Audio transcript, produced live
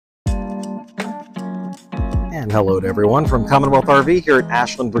And hello to everyone from Commonwealth RV here at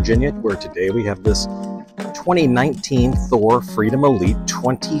Ashland, Virginia, where today we have this 2019 Thor Freedom Elite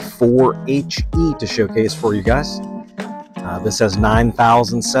 24HE to showcase for you guys. This has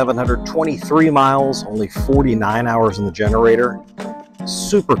 9,723 miles, only 49 hours in the generator.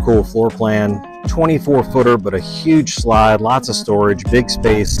 Super cool floor plan, 24-footer, but a huge slide, lots of storage, big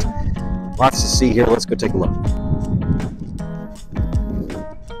space, lots to see here. Let's go take a look.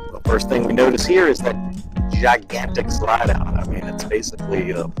 The first thing we notice here is that gigantic slide out. I mean, it's basically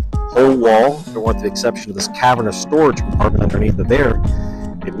a whole wall, with the exception of this cavernous storage compartment underneath it there.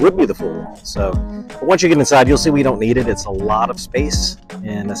 It would be the full wall. So, but once you get inside, you'll see we don't need it. It's a lot of space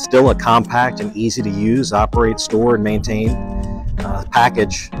and it's still a compact and easy to use, operate, store, and maintain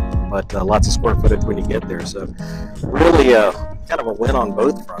package, but lots of square footage when you get there. So really kind of a win on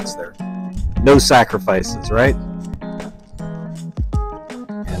both fronts there. No sacrifices, right?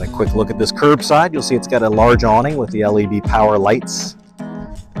 And a quick look at this curbside. You'll see it's got a large awning with the LED power lights,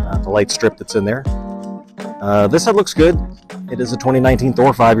 the light strip that's in there. This side looks good. It is a 2019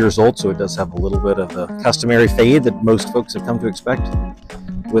 Thor, 5 years old, so it does have a little bit of the customary fade that most folks have come to expect.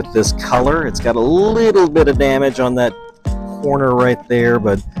 With this color, it's got a little bit of damage on that corner right there,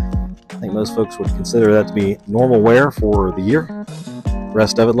 but I think most folks would consider that to be normal wear for the year. The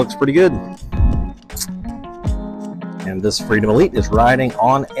rest of it looks pretty good. And this Freedom Elite is riding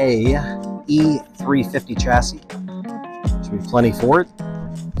on a E350 chassis. Should be plenty for it.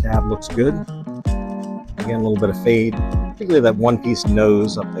 Cab looks good. Again, a little bit of fade, particularly that one-piece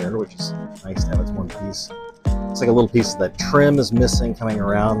nose up there, which is nice to have its one piece. Looks like a little piece of that trim is missing coming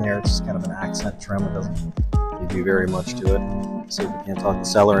around there. It's just kind of an accent trim. It doesn't really do very much to it. See if we can't talk the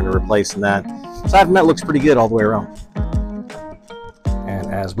seller into replacing that. Aside from that, looks pretty good all the way around.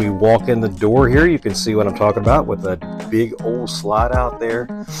 And as we walk in the door here, you can see what I'm talking about with that big old slide out there.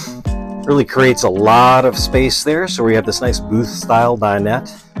 Really creates a lot of space there. So we have this nice booth-style dinette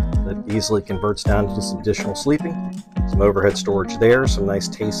that easily converts down to some additional sleeping. Some overhead storage there, some nice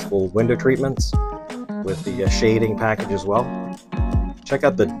tasteful window treatments with the shading package as well. Check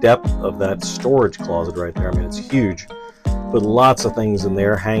out the depth of that storage closet right there. I mean, it's huge. Put lots of things in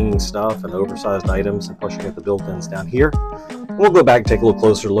there, hanging stuff and oversized items, and plus you got the built-ins down here. We'll go back and take a little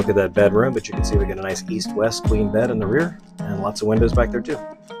closer look at that bedroom, but you can see we got a nice east-west queen bed in the rear and lots of windows back there too.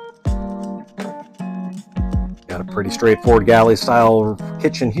 Got a pretty straightforward galley style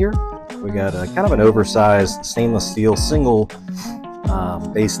kitchen here. We got a kind of an oversized stainless steel single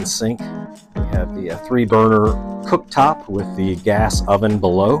basin sink. We have the 3-burner cooktop with the gas oven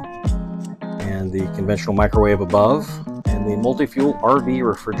below and the conventional microwave above, and the multi-fuel RV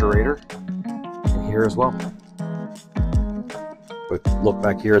refrigerator in here as well. Quick look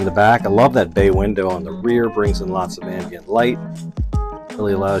back here in the back. I love that bay window on the rear, brings in lots of ambient light.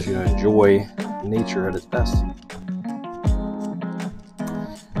 Really allows you to enjoy nature at its best.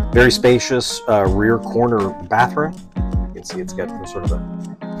 Very spacious rear corner bathroom. You can see it's got sort of a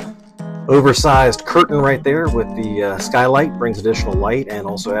oversized curtain right there with the skylight, brings additional light and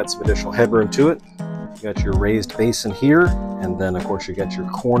also adds some additional headroom to it. You got your raised basin here, and then of course you got your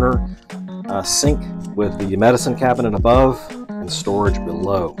corner sink with the medicine cabinet above and storage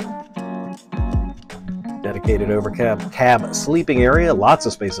below. Dedicated cab sleeping area, lots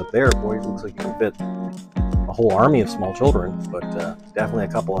of space up there. Boy, it looks like you can fit a whole army of small children, but definitely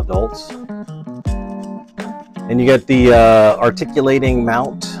a couple adults. And you got the articulating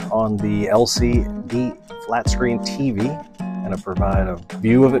mount on the LCD flat screen TV, and to provide a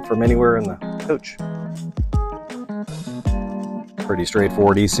view of it from anywhere in the coach. Pretty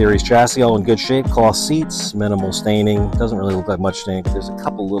straightforward E-Series chassis, all in good shape. Cloth seats, minimal staining. Doesn't really look like much staining, but there's a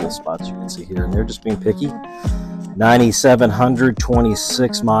couple little spots you can see here and there, just being picky.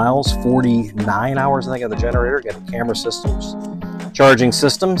 9,726 miles, 49 hours I think on the generator. Got the camera systems, charging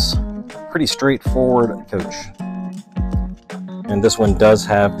systems. Pretty straightforward coach. And this one does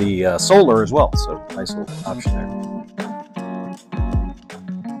have the solar as well, so nice little option there.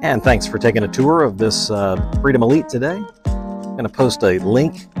 And thanks for taking a tour of this Freedom Elite today. I'm going to post a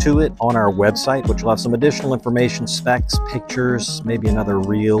link to it on our website, which will have some additional information, specs, pictures, maybe another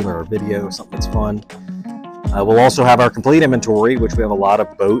reel or a video, something that's fun. We'll also have our complete inventory, which we have a lot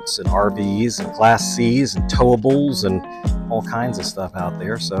of boats and RVs and Class Cs and towables and all kinds of stuff out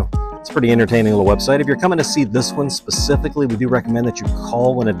there. So it's a pretty entertaining little website. If you're coming to see this one specifically, we do recommend that you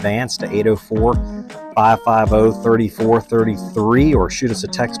call in advance to 804-550-3433 or shoot us a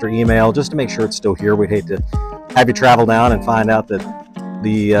text or email just to make sure it's still here. We'd hate to have you travel down and find out that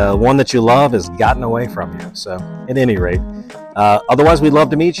the one that you love has gotten away from you. So at any rate, otherwise we'd love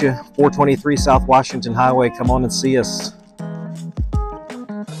to meet you. 423 South Washington Highway. Come on and see us.